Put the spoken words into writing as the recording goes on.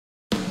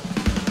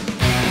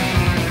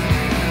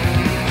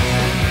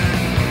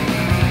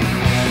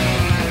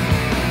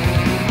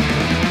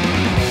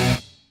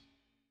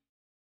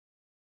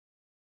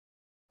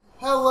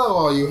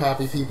Hello, all you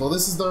happy people.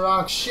 This is the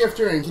Rock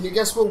Shifter, and can you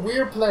guess what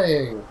we're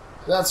playing?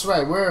 That's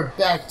right, we're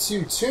back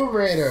to Tomb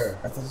Raider.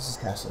 I thought this was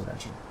Castle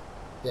Adventure.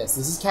 Yes,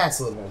 this is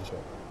Castle Adventure.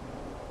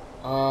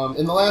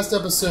 In the last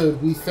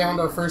episode, we found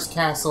our first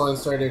castle and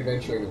started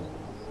adventuring in it.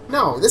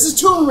 No, this is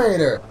Tomb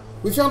Raider!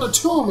 We found a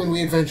tomb and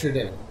we adventured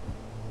in it.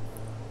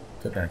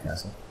 Took down a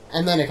castle.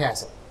 And then a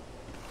castle.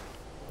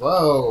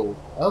 Whoa.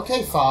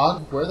 Okay,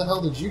 Fog, where the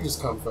hell did you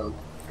just come from?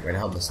 Where the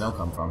hell did the snow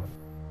come from?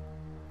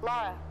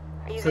 Laura,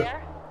 are you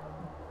there?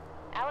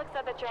 Alex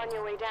said that you're on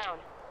your way down.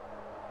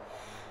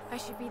 I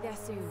should be there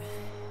soon.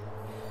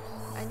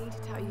 I need to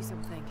tell you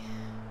something.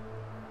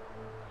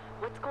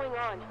 What's going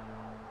on?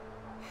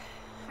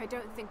 I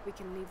don't think we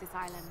can leave this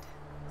island.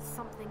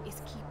 Something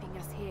is keeping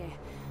us here.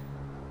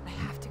 I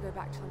have to go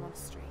back to the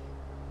monastery.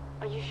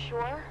 Are you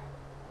sure?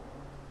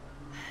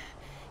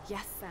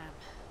 Yes, Sam.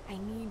 I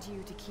need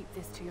you to keep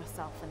this to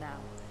yourself for now.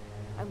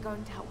 I'm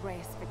going to help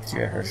Reyes fix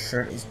Yeah, her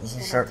shirt is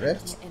a short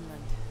ripped.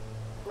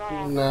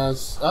 Laura, No,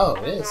 oh, I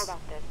it don't know is.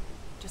 about this.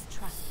 Just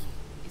trust me.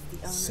 It's the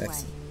only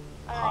Sexy.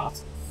 way.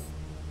 Alright.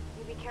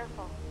 You be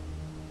careful.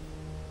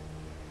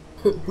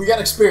 We got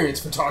experience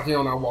for talking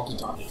on our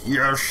walkie-talkie.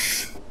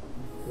 Yes!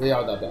 We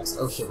are the best.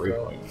 Oh shit, 3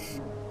 bro. points.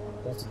 Do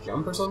I have to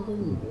jump or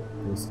something?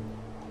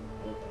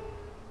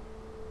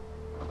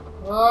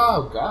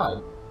 Oh,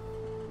 God.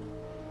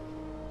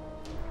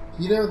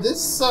 You know,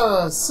 this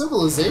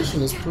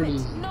civilization is pretty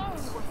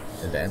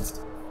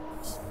Advanced.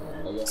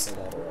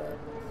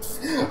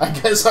 I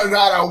guess I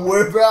gotta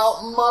whip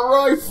out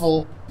my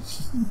rifle.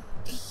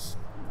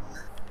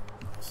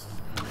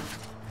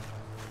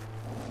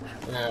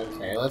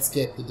 Okay, let's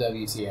get the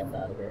WTF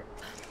out of here.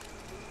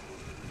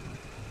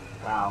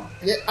 Wow.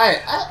 Yeah,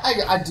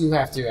 I do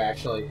have to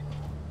actually.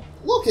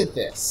 Look at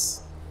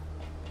this.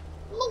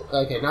 Look.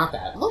 Okay, not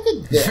that. Look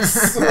at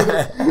this.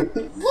 Look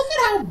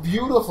at how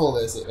beautiful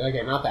this is.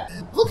 Okay, not that.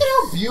 Look at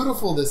how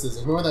beautiful this is.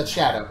 Ignore that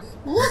shadow.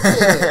 Look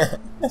at it.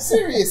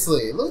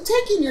 Seriously, look,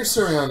 take in your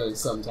surroundings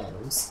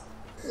sometimes.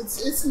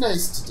 It's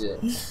nice to do.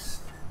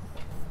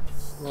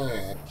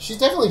 Alright. She's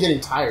definitely getting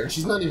tired.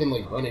 She's not even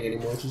like running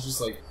anymore. She's just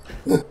like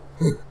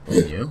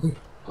You?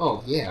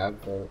 oh yeah,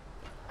 but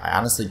I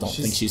honestly don't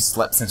think she's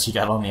slept since she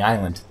got on the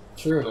island.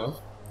 true enough.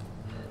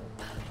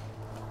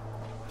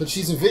 But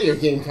she's a video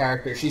game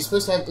character. She's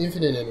supposed to have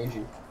infinite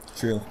energy.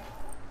 True.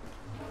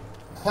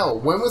 Hell,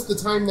 when was the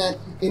time that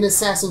in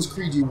Assassin's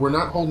Creed you were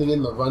not holding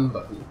in the run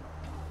button?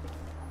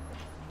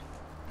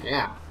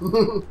 Yeah.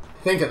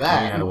 Think of You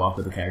that. know how to walk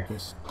with the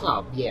characters.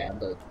 Oh, yeah,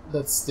 but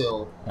that's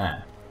still...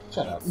 Ah.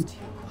 Shut up. Too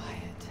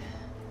quiet.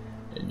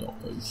 In your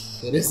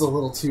face. It is a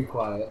little too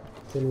quiet.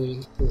 Can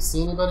we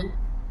see anybody?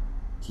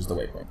 She's the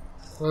waypoint.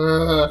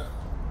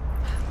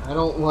 I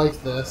don't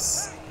like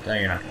this. No,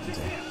 you're not going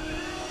to.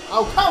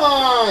 Oh, come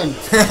on!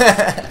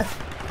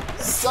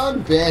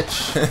 Son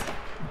bitch.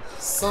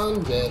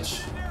 Son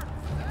bitch.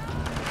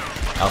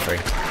 L3.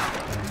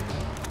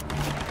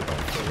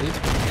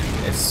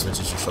 It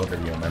switches your shoulder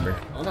view, remember?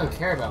 I don't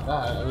care about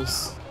that. I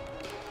was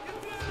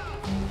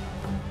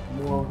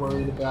more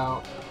worried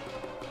about...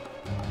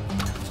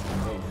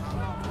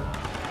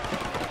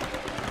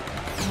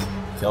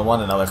 Kill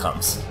one, another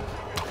comes.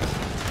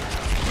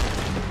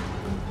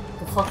 What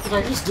the fuck did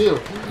I just do? You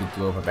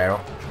blew up a barrel.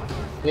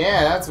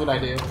 Yeah, that's what I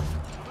do. There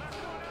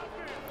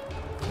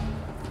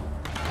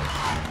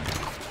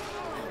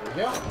we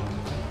go.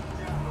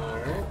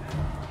 Alright.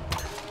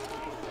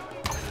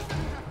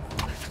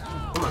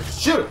 Come on,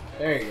 shoot it!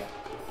 There you go.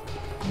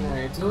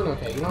 Alright, doing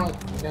okay. You know what? I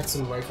got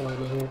some rifle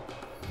ammo here.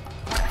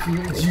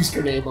 Use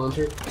grenade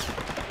launcher.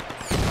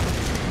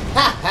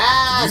 Ha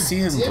ha! Did you see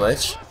him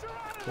glitch?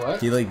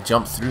 What? He like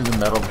jumped through the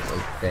metal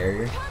like,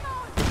 barrier and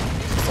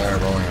started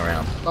rolling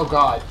around. Oh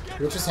god.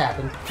 What just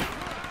happened?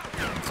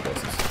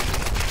 Explosives.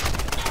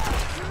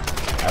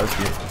 That was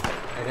beautiful.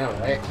 I know,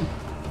 right?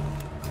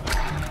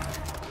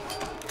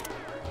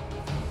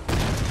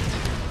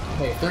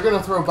 Hey, if they're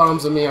gonna throw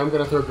bombs at me, I'm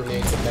gonna throw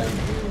grenades at them.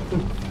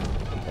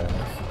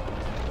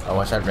 Oh,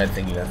 watch that red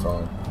thingy that's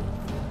falling.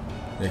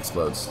 It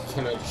explodes.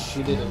 Can I just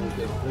shoot it and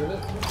get rid of it?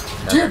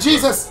 No. Dear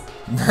Jesus!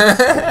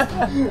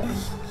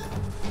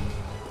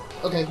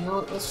 Okay, you know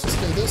what? Let's just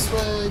go this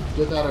way,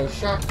 whip out our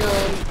shotgun.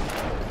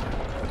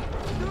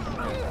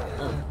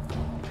 Oh.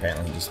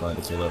 Apparently he just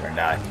wanted to kill over and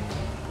die.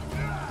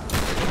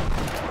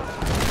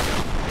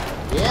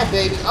 Yeah,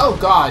 baby! Oh,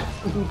 God!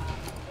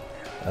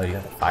 Oh, you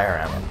got the fire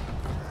ammo.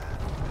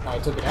 I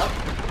took it out?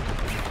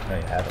 No,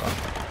 you had one.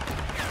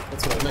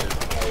 That's what I meant. I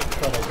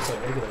thought I just had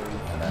regular one.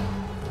 I know.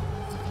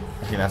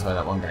 I think that's why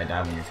that one guy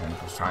died when you were trying to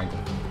push triangle.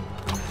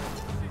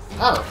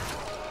 Oh!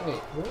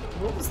 Wait,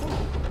 what was that?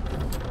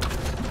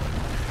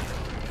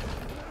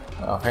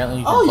 Well, apparently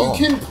you can Oh, pull you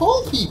them. can pull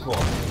people!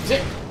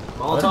 Shit!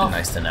 That would have Molotov. been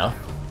nice to know.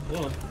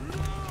 Yeah.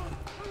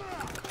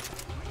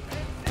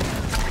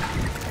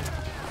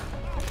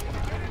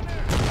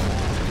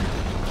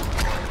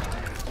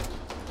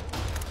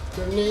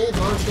 Grenade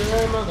launcher,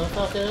 I'd be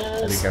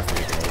motherfuckers! careful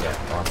you can get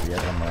launch the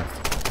other one left.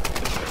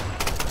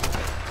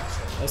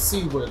 I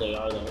see where they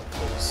are though.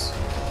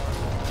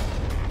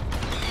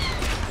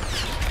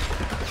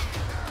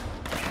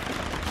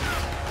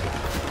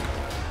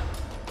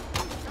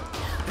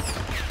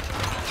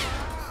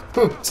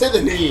 To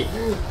the knee!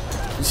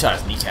 He shot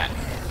his kneecap.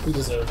 He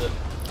deserved it.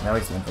 Now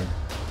he's limping.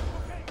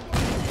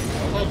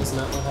 I does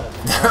not know how to...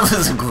 That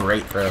was a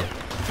great throw.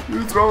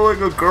 You throw like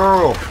a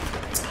girl!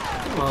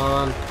 Come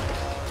on.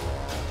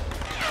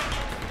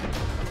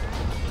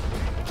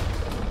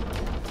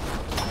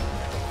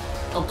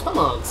 Oh, come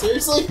on.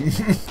 Seriously?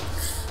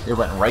 It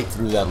went right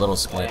through that little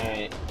splint.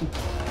 Alright.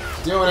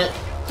 Doing it.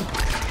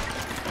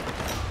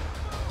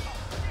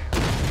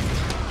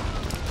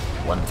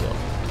 One kill.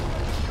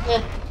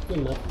 Eh, good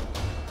enough.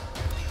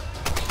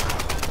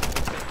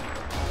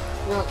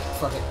 No,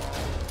 fuck it.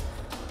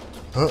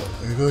 Oh,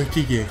 I'm going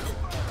to get.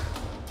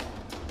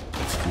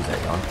 Excuse that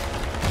yawn.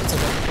 It's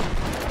okay.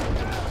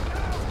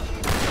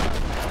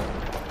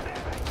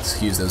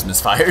 Excuse those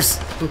misfires.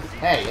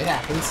 Hey, it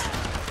happens.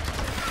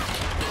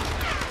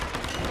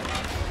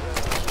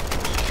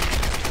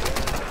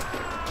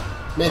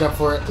 Made up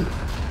for it. You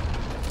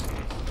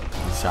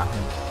shot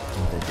him.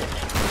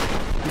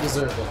 You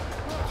deserved it.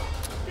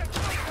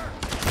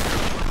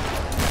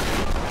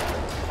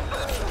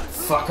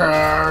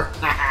 Fucker!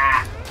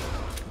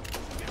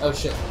 Oh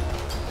shit.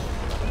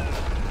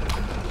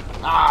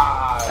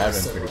 Ah! That That would was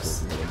have so been pretty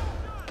close.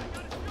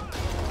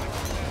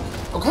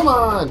 cool. Oh, come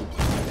on!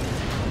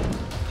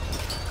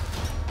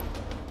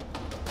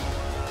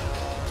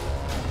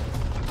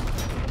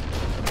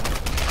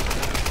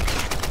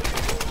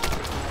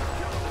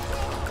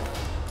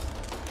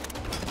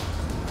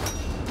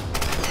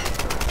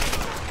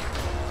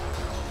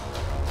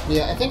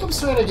 Yeah, I think I'm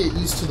starting to get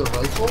used to the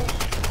rifle.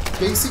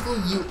 Basically,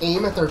 you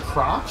aim at their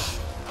crotch,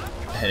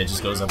 And it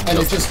just goes up and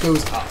it just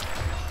goes up.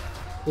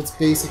 It's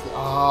basically...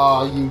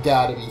 Oh, you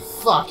gotta be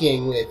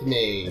fucking with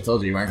me. I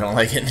told you weren't gonna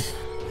like it.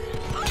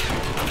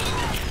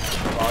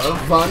 Bar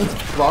run!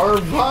 Bar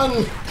run!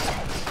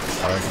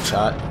 Alright,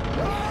 shot.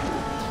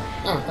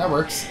 Oh, that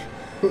works.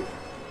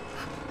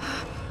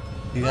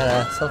 You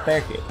got a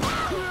self-barricade.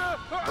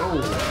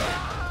 Oh.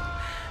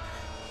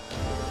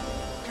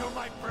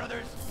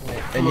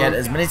 And yet,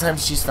 as many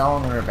times she's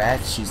fallen on her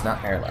back, she's not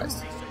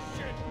paralyzed.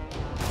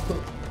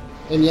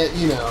 And yet,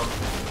 you know...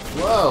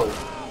 Whoa!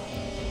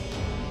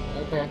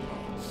 Okay.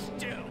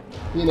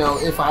 You know,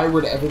 if I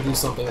were to ever do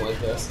something like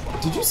this...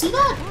 Did you see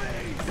that?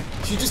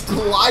 She just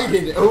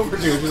glided over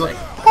to it. She's like...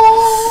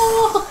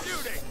 Oh!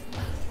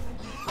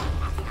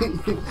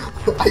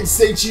 I'd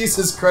say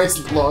Jesus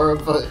Christ, Laura,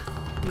 but...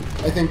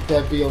 I think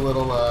that'd be a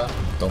little,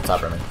 Don't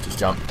stop running. Just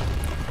jump.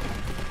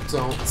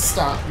 Don't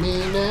stop me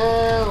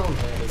now.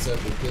 That is such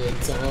a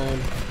good time.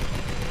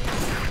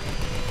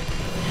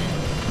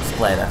 It's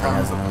glad that thing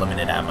has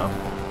unlimited ammo.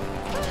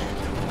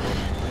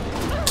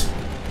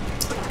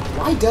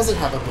 Why does it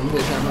have a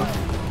limited ammo?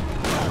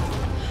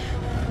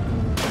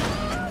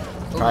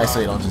 Probably so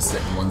you don't just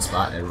sit in one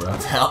spot and it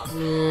runs out.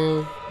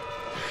 Yeah.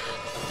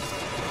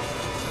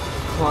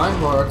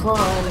 Climb, Laura,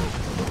 climb.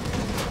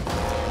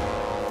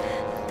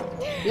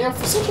 Yeah,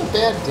 for such a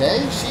bad day,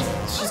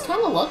 she's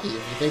kind of lucky if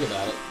you think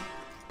about it.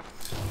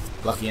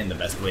 Lucky in the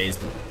best ways,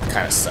 but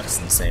kind of sucks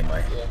in the same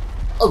way. Yeah.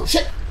 Oh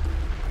shit!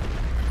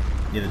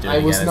 You either do it I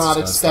was again, not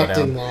it's just gonna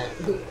slow expecting down.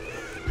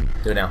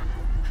 that. Do it now.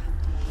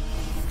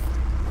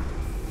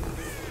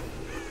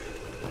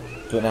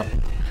 Do it now.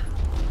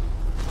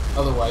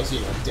 Otherwise,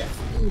 you know, death.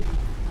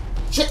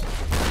 Shit!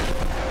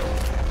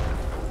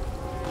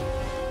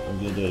 I'm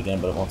gonna do it again,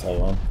 but it won't tell you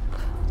when.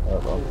 Oh,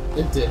 well.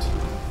 It did.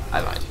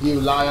 I lied.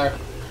 You liar.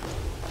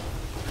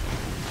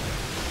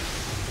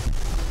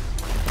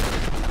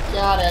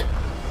 Got it.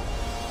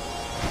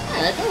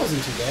 Alright, that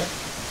wasn't too bad.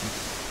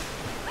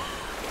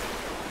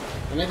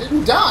 And I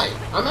didn't die.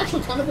 I'm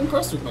actually kind of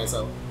impressed with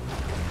myself.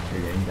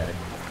 You're getting better.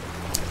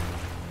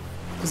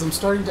 Because I'm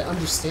starting to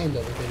understand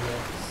everything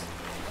now.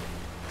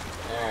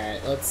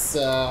 Alright, let's,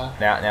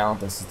 Now,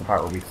 this is the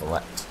part where we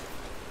collect.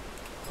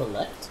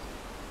 collect?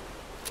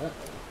 Uh-oh.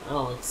 I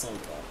don't like the sound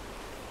of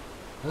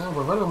that.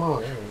 We're running low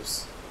on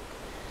arrows.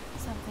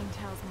 Something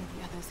tells me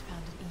the others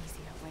found an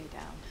easier way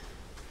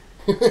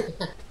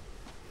down.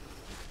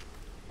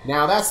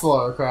 Now that's the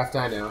Lara Croft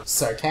I know.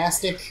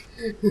 Sarcastic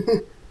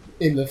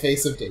in the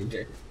face of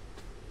danger.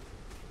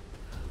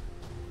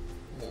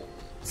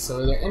 So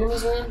are there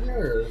enemies around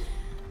here?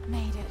 Or?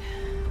 Made it.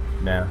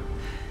 No.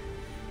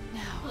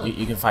 Now.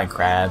 You can find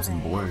crabs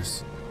and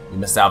boars. You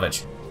must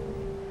salvage.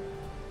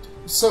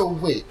 So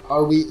wait,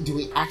 do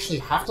we actually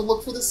have to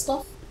look for this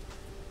stuff?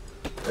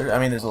 I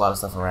mean, there's a lot of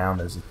stuff around.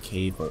 There's a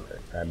cave, or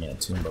I mean a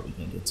tomb, but we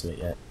can't get to it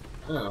yet.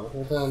 Oh,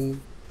 well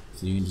then...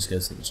 So you can just go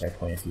to the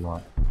checkpoint if you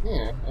want.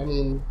 Yeah, I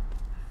mean...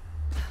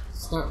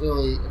 It's not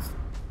really...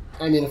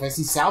 if I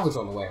see salvage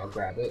on the way, I'll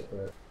grab it,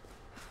 but...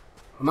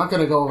 I'm not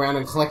gonna go around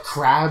and collect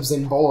crabs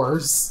and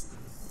boars.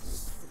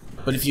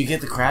 But if you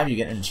get the crab, you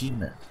get an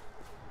achievement.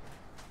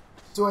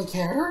 Do I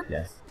care?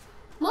 Yes.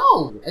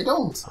 No, I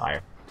don't.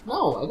 Fire.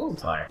 No, I don't.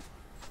 Fire.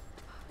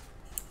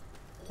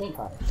 I can't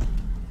fire.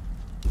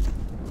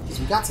 Because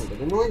we got something,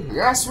 didn't we?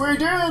 Yes, we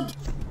did!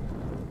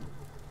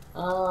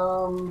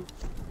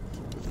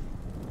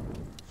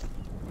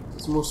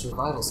 It's more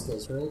survival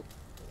skills, right?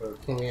 Or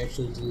can we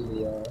actually do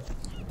the,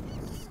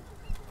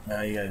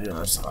 No, you gotta do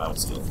another survival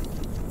skill.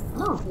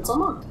 No, it's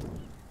unlocked.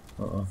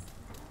 Uh-oh.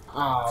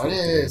 Oh, it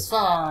is.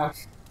 Fuck.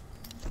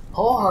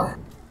 Whore.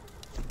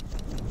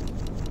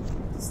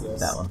 What's this?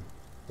 That one.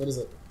 What is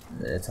it?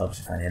 It helps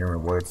you find hidden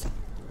rewards.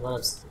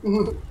 What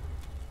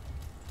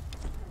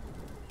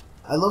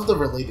I love the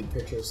related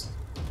pictures.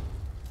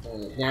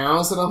 Now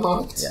is it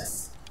unlocked?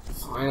 Yes.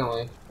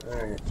 Finally.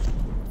 Alright.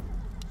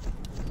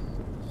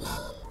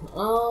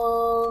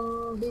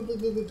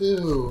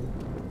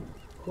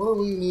 What do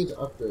we need to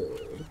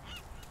upgrade?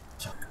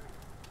 Shotgun.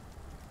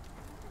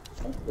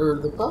 Or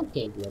the bug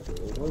can't be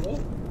upgraded. What about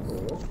it?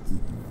 Cool.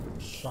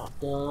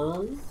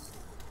 Shotgun.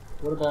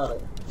 What about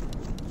it?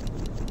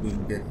 We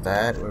can get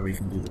that, or we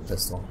can do the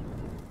pistol.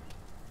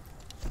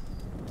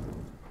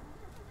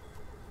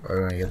 Or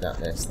we're gonna get that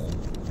last thing.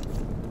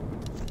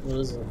 What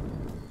is it?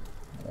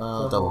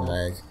 Double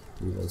mag.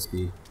 Reload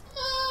speed.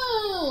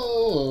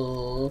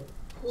 Oh,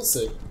 we'll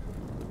see.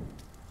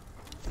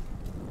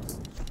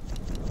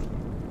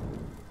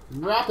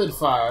 Rapid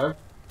fire.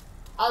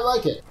 I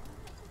like it.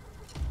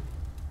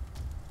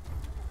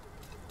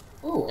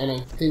 Oh, and I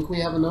think we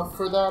have enough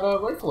for that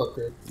rifle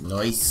upgrade.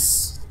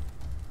 Nice.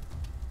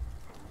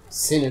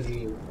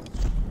 Synergy.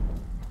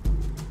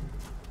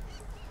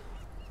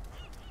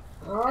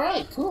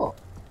 Alright, cool.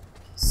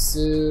 So,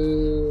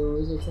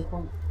 is it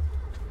checkpoint?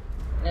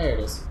 There it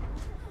is.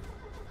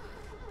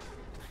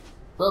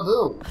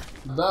 Ba-boom!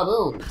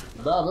 Ba-boom!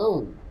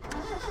 Ba-boom!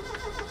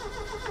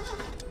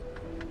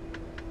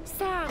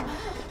 Sam,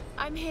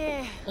 I'm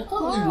here. I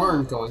thought we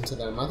weren't going to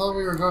them. I thought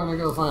we were going to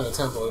go find a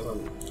temple or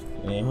something.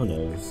 Yeah, who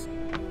knows?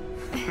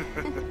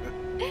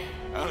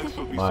 Alex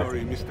will be sorry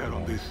he missed out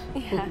on this.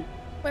 Yeah.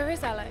 Where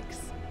is Alex?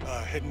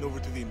 Heading over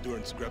to the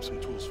Endurance to grab some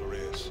tools for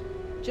Reyes.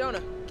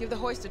 Jonah, give the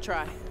hoist a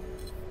try.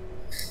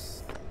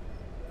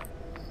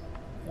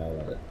 I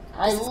love it.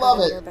 I love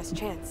Your it! best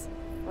chance,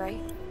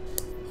 right?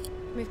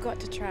 We've got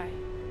to try.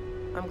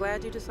 I'm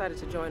glad you decided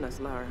to join us,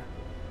 Lara.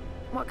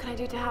 What can I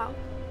do to help?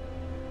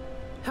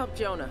 Help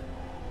Jonah.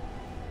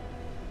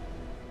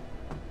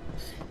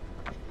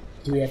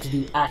 Do we have to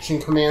do action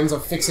commands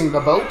of fixing the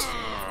boat?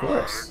 Of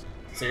course.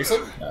 Seriously?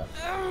 No.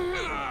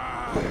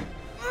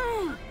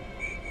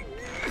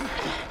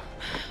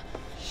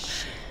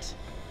 Shit.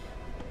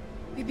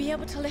 We'd be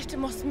able to lift him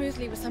more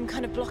smoothly with some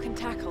kind of block and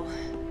tackle.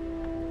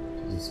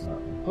 He's a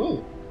smart one.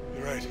 Ooh,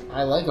 You're right.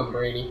 I like him,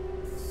 Brady.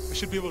 I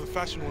should be able to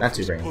fashion one Not from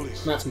too some brainy.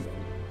 pulleys. Not too bad.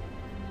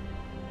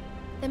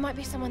 There might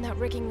be some on that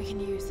rigging we can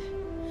use.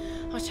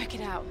 I'll check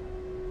it out.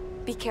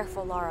 Be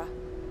careful, Lara.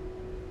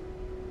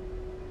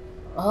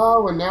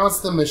 Oh, and now it's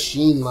the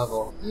machine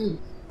level.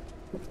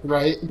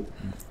 Right?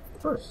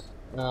 First.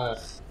 I want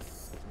to see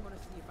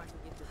if I can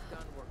get this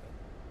gun working.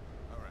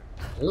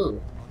 Alright.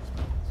 Ooh.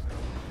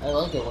 I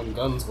like it when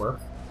guns work.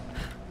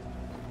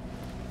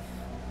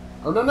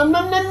 Oh, no, no,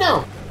 no, no,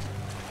 no!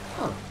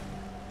 Oh.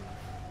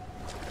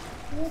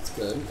 That's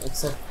good,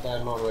 except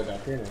that I'm all the way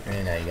back here now.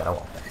 And now you gotta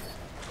walk back.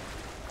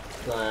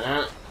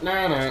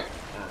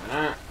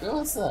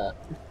 What's that?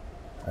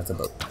 That's a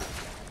boat.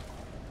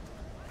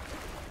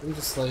 I'm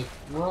just like,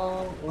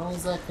 well, why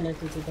is that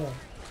connected to that?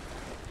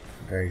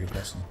 Very good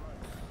question.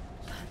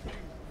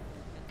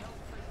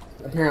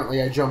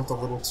 Apparently I jumped a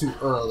little too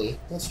early.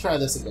 Let's try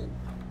this again.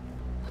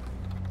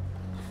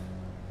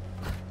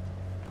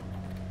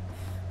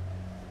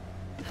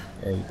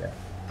 There you go.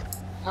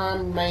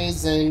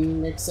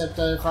 Amazing, except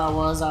if I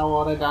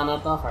would have done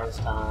it the first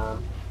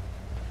time.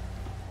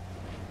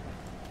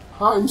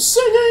 I'm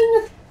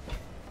singing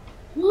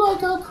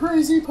like a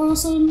crazy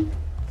person.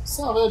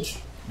 Savage.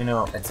 You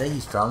know, I'd say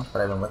he's drunk,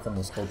 but I've been with him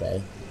this whole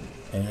day,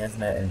 and he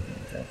hasn't had anything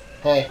to drink.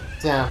 Hey,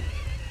 down.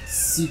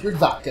 Secret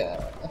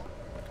vodka.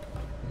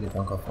 You get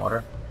drunk off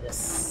water?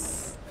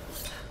 Yes.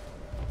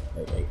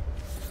 Wait.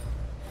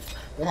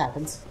 It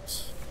happens.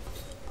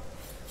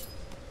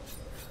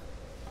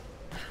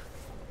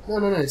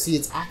 No. See,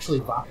 it's actually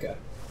vodka.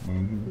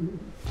 Mm-hmm.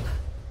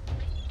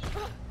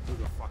 Who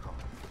the fuck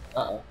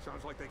are? Uh-oh.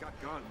 Sounds like they got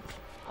guns.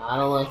 I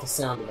don't like the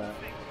sound of that.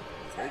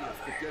 They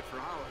just could get for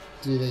hours.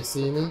 Do they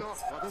see me?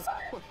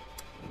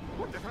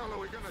 What the hell are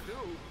we gonna do?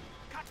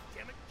 God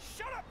damn it!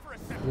 Shut up for a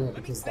second. Yeah,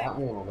 because that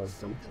won't alert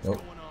them.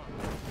 Nope.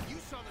 You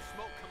saw the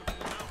smoke coming from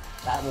the mountain.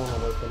 That won't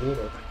alert them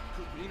either. That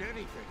could mean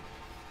anything.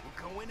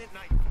 We'll go in at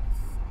night.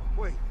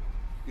 Wait,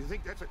 you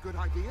think that's a good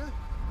idea?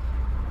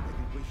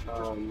 Maybe we should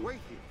just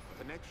wait here for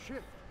the next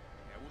shift.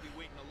 Yeah, we'll be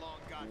waiting a long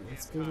goddamn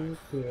Let's go time.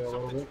 here a little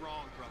Something's bit.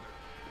 wrong, brother.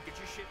 Get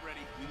your shit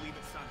ready. We leave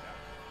at sundown.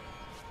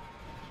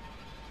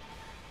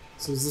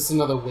 So is this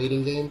another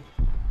waiting game?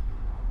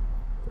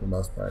 For the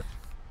most part.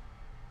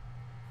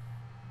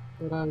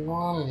 But I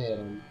want to hit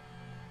him.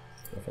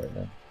 Go for it,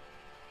 man.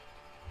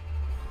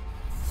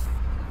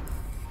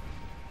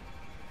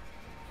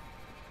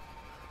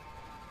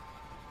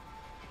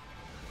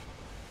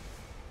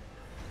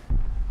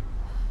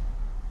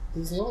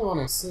 He's the only one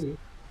I see.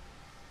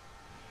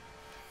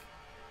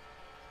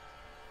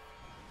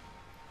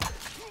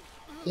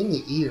 In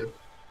the ear.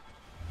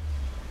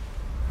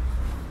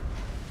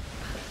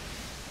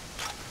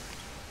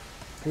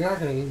 We are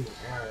gonna need more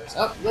arrows.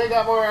 Oh, they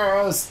got more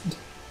arrows!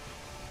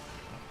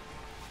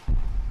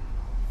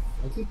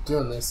 I keep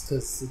doing this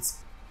because it's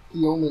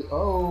the only.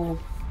 Oh.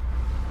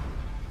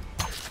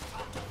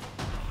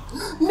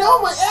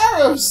 No, my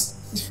arrows!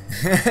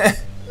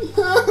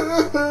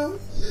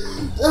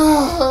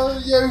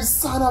 Oh, you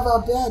son of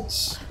a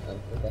bitch!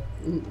 Okay.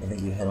 I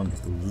think you hit him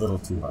just a little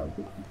too hard.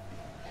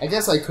 I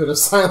guess I could have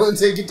silent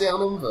taken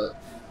down him, but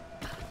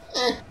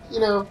you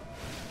know.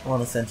 Well,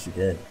 in a sense, you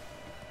did.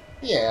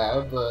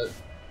 Yeah, but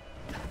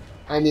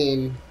I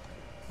mean,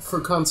 for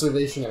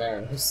conservation of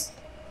arrows.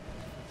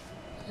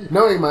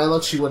 Knowing my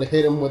luck, she would have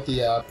hit him with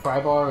the pry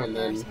bar, and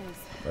then.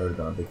 That would have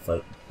been a big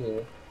fight. Yeah.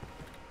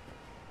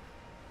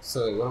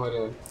 So, what am I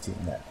doing?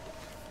 Shooting that.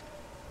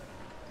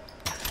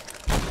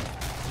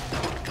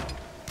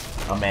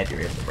 I'm mad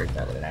you're able to break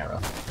that with an arrow.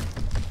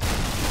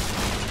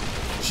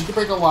 She could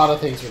break a lot of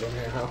things with an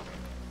arrow.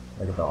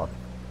 Like a dog.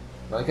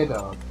 Like a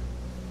dog.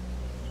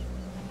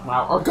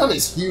 Wow, our gun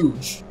is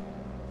huge!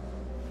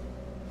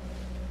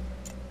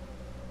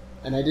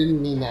 And I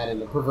didn't mean that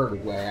in a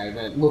perverted way, I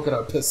meant look at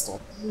our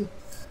pistol.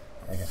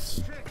 I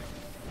guess.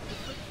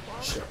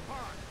 Shit.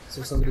 Is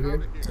there somebody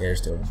here? Yeah,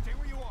 there's two of them. Stay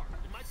where you are.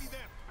 It might be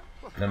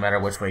them. No matter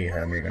which way you hit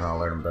them, you're gonna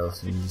alert them both,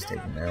 so you just take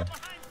them now.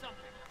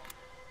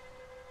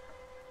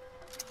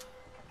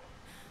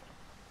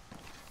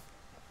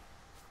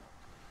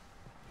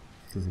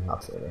 Because he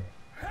hops over.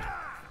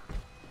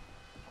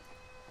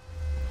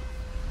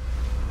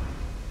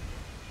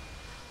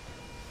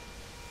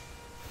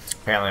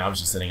 Apparently I was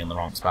just sitting in the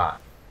wrong spot.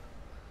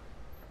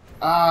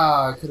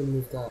 Ah, I could have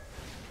moved up.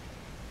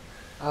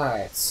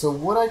 Alright, so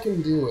what I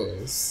can do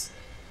is...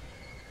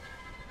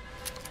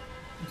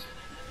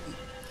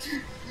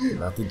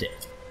 About the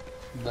dick.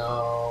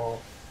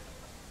 No.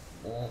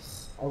 Ugh,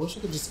 I wish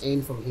I could just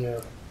aim from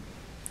here.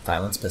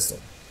 Silence pistol.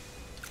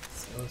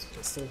 Sounds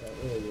pistol, that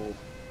really won't.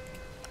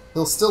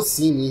 He'll still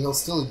see me, he'll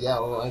still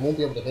yell, I won't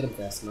be able to hit him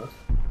fast enough.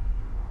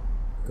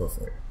 Go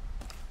for it.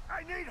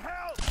 I need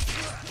help!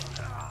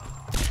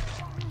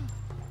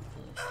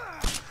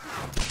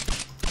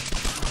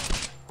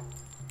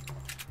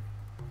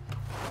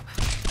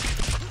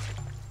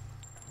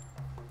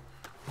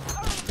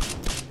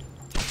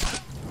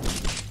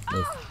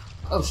 Move.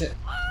 Oh shit,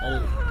 I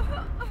didn't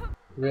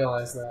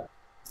realize that.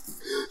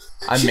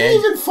 I'm She mad.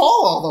 didn't even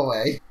fall all the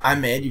way!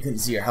 I'm mad you couldn't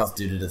see your health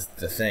due to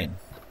the thing.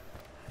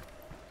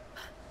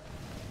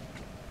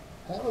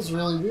 That was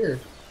really weird.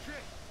 Shit!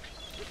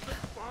 This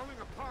thing's falling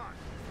apart.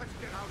 Let's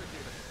get out of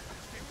here.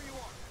 Stay where you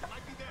are. It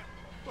might be them.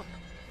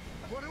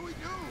 What do we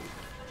do?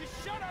 Just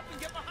shut up and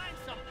get behind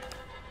something.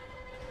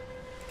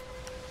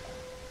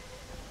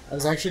 I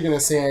was actually gonna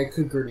say I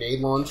could grenade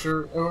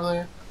launcher over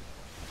there.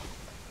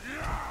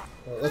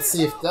 Well, let's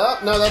see if that.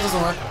 Oh, no, that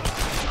doesn't work.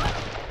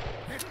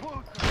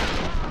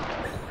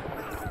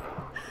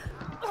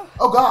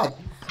 Oh god!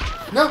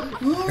 No!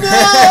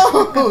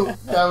 No!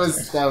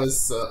 that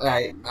was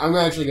alright, I'm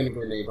actually gonna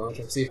grenade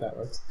launcher, see if that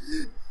works.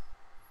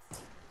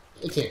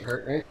 It can't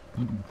hurt, right?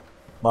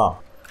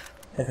 Well,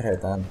 if it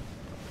hurt then.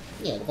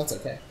 Yeah, but that's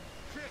okay.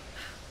 Shit!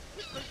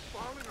 This thing's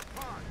falling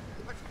apart.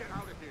 Let's get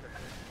out of here.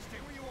 Stay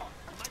where you are.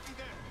 It might be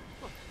them.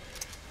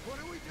 What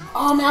do we do?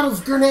 Oh, I'm out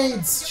of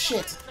grenades!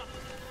 Shit!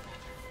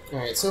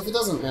 Alright, so if it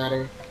doesn't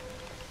matter...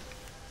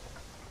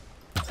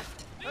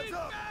 Heads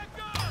up!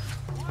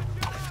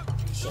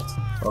 Shit.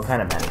 What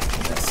kind of magic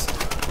is this?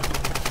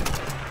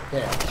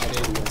 There, I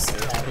didn't even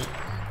say happy.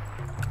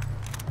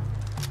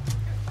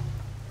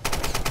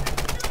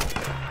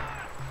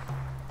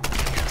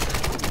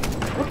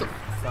 What the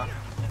fuck?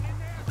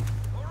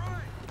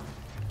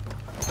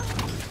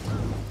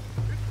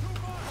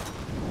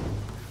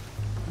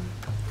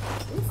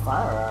 These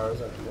fire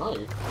arrows are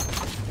annoying.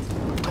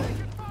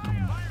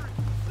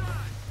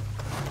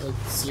 Like,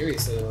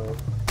 seriously, though.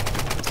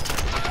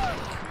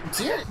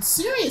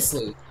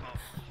 Seriously!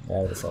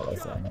 Yeah, that's all I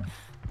saw. Man.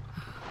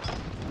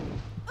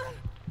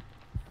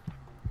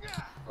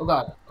 Oh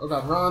god,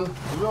 run!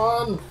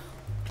 Run!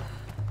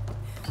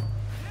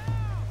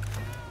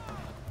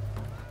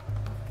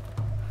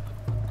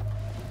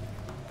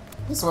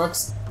 This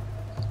works.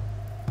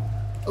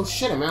 Oh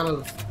shit, I'm out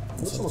of...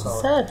 That's what you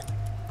whatchamacallit. said.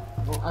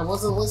 Well, I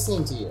wasn't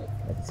listening to you.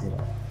 I can see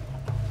that.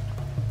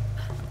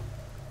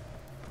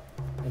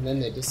 And then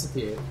they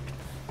disappeared.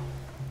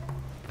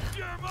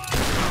 You're mine.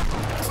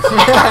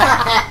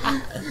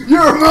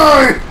 You're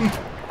mine!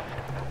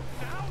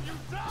 Now you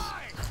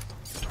die.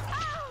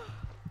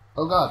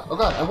 Oh god,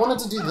 I wanted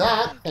to do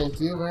that. Thank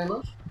you very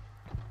much.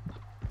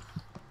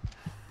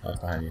 Oh, it's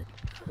behind you.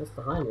 What's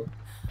behind me?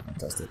 I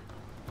tested.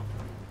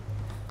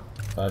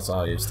 That's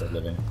all you're still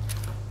living.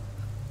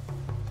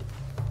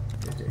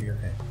 You're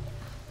okay.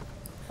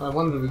 I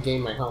wanted to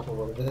regain my health a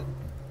little bit.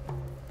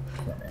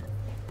 Come on, man.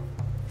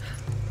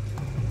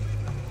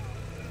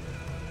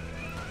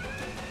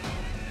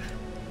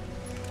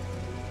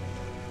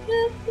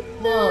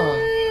 No.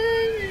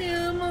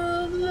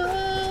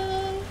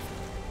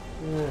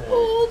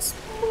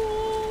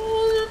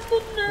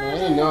 I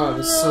didn't know I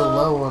was so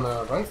low on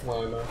rifle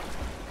ammo.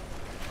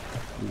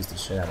 Use the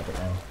shit out of it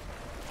now.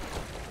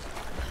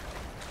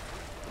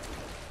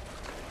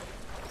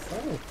 Is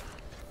that a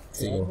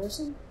Seagull. dead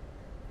person?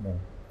 No.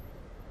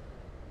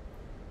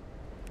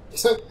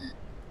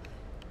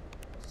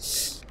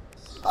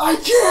 I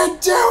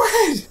can't do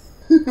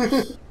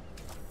it!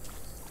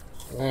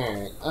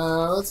 Alright,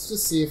 let's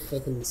just see if I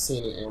can see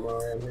any ammo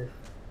around here.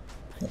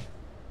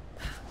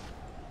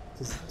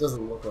 This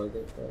doesn't look like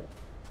it, but...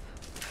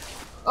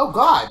 Oh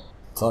god!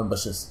 Thorn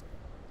bushes.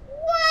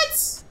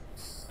 What?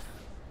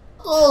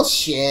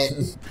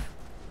 Bullshit.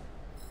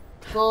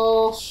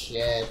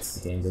 Bullshit. The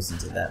game goes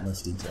into that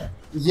much detail.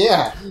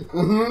 Yeah.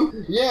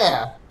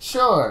 Yeah.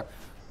 Sure.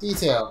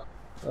 Detail.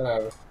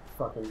 Whatever.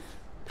 Fucking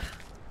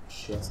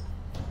shit.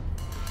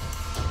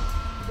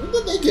 When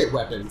did they get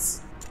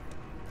weapons?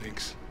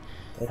 Thanks.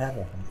 They have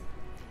weapons.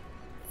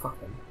 Fuck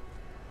them.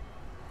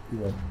 You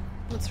would.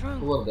 What's A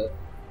wrong? little bit.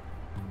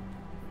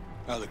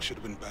 Alex should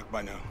have been back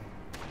by now.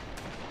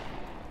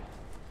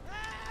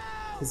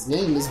 His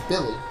name is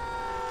Billy.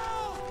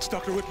 It's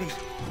Dr. Whitman.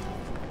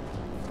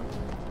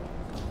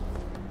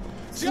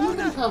 Does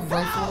anybody have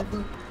rifle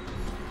weapon?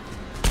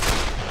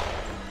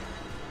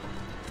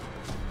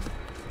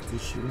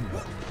 Who's shooting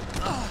that?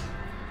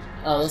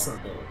 Oh, that's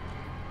not Billy.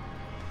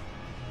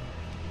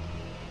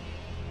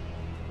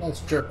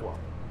 That's Jerkwalk.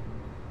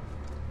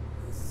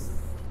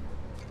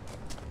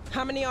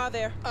 How many are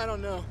there? I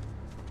don't know.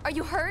 Are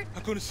you hurt? I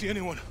couldn't see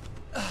anyone.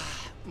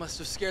 Must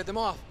have scared them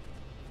off.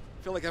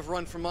 Feel like I've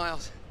run for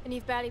miles. And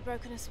you've barely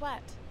broken a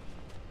sweat.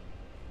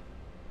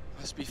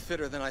 Must be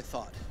fitter than I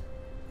thought.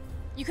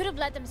 You could have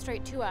led them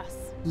straight to us,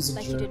 He's a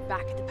like you jerk. did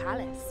back at the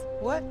palace.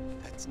 What?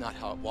 That's not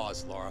how it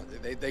was, Laura.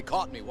 They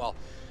caught me while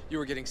you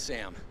were getting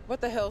Sam.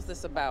 What the hell's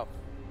this about?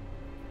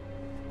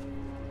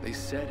 They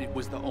said it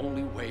was the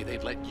only way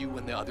they'd let you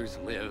and the others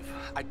live.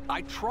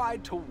 I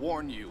tried to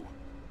warn you.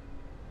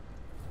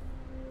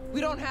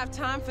 We don't have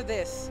time for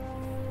this.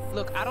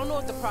 Look, I don't know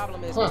what the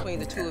problem is Huh. between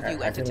the two of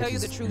you, I and to think tell you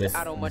it's the just truth, Miss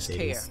I don't much care.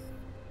 Mercedes.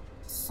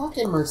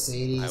 Fucking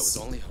Mercedes. I was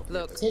only hoping.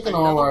 Look, Taking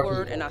all another our word,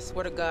 people. and I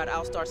swear to God,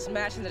 I'll start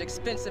smashing that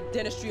expensive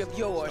dentistry of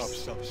yours.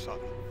 Stop.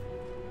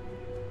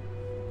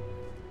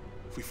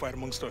 If we fight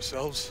amongst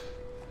ourselves,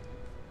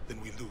 then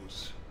we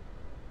lose.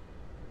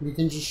 We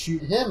can just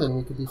shoot him and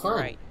we could be fine.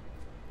 Right.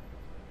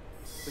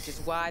 Which is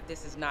why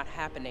this is not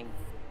happening,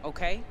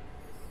 okay?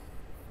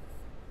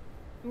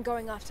 I'm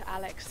going after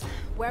Alex.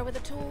 Where were the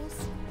tools?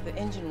 The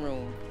engine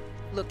room.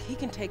 Look, he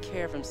can take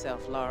care of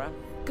himself, Laura.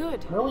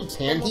 Good. No, he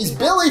can't. He's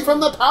Billy from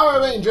the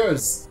Power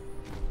Rangers!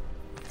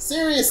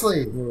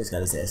 Seriously! He always got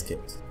his ass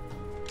kicked.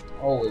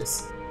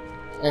 Always.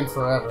 And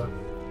forever.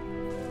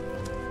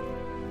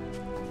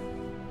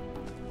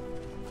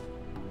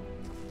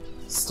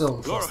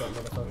 Still don't trust Laura,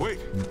 that motherfucker. wait.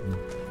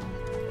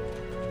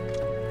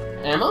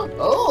 Ammo?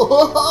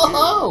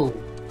 Oh!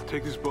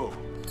 Take this bow.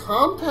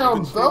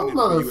 Compound I've bow, been saving it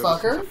for you ever since I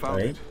motherfucker! found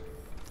Right. it.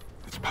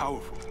 It's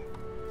powerful.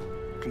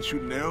 Can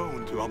shoot an arrow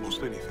into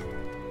almost anything.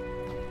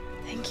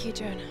 Thank you,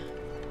 Jonah.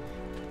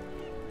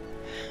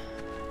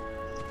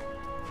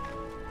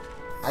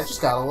 I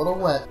just got a little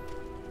wet.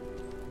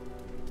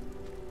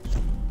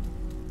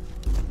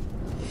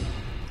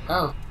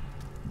 Oh.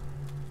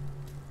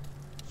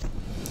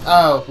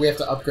 Oh, we have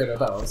to upgrade our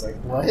bow. I was like,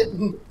 what?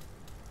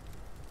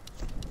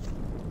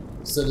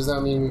 So does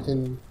that mean we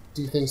can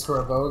do things to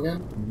our bow again?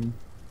 Mm-hmm.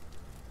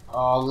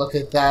 Oh, look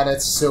at that.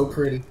 It's so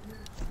pretty.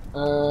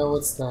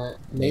 What's that?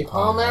 Napalm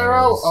Napalm arrow?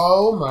 arrows.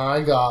 Oh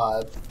my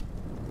god.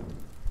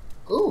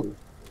 Ooh.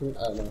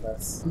 Oh, no,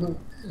 that's...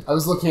 I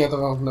was looking at the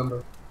wrong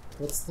number.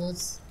 What's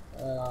this?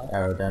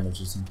 Arrow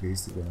damage is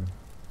increased again.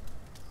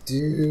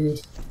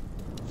 Dude.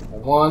 I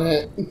want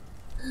it.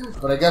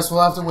 But I guess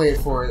we'll have to wait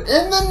for it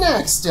in the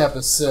next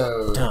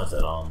episode.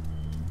 Dun-dun-dun.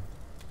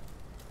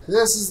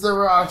 This is the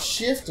rock The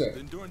shifter.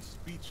 endurance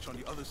beach on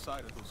the other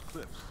side of those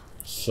cliffs.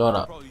 Shut You'll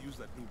up. probably use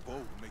that new bow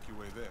to make your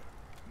way there.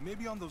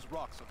 Maybe on those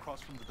rocks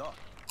across from the dock.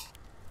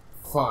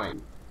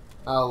 Fine.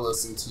 I'll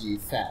listen to you,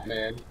 fat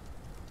man.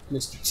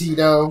 Mr.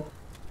 Tito.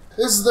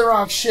 This is the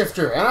rock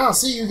shifter, and I'll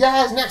see you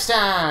guys next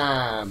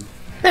time.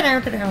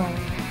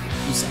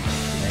 Peace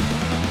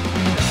out.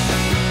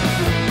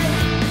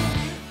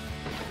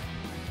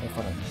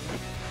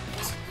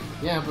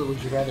 Yeah, but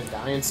would you rather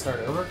die and start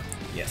over?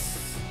 Yes.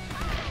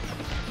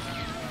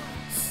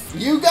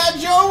 You got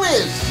your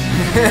wish!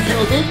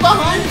 You hid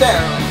behind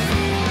barrel!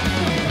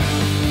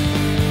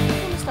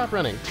 Stop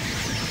running.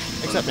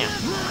 Except now.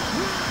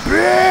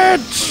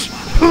 Bitch!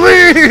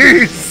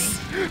 Please!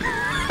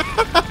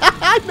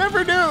 I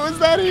never knew it was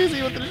that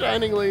easy with the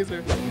shining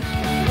laser.